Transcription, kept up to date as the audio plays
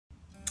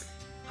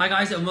Hi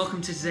guys, and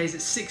welcome to today's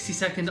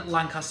 60-second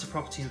Lancaster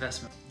property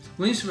investment.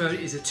 Williamson Road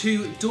is a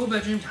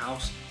 2-door-bedroomed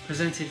house,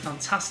 presented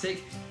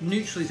fantastic,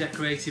 neutrally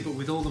decorated but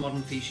with all the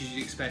modern features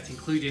you'd expect,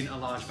 including a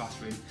large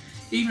bathroom.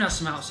 Even has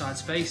some outside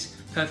space,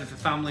 perfect for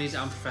families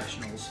and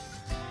professionals.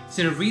 It's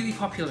in a really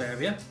popular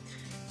area,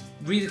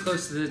 really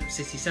close to the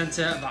city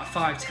centre, about a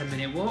 5-10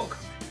 minute walk.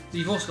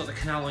 You've also got the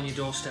canal on your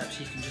doorstep,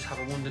 so you can just have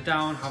a wander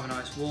down, have a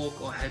nice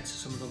walk, or head to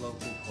some of the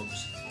local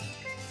pubs.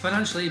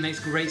 Financially, it makes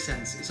great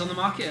sense. It's on the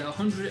market at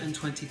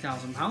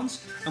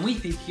 £120,000, and we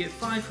think you get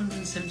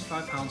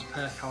 £575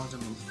 per calendar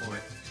month for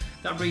it.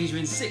 That brings you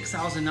in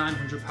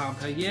 £6,900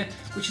 per year,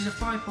 which is a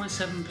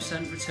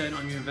 5.7% return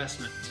on your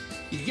investment.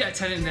 You can get a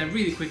tenant in there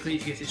really quickly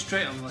if you get it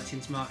straight on the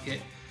lettings market.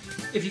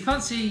 If you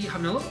fancy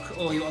having a look,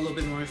 or you want a little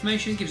bit more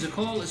information, give us a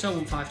call. It's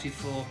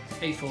 01524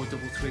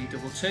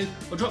 843322,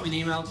 or drop me an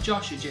email,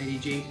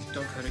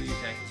 josh@jdg.co.uk.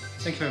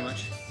 Thank you very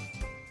much.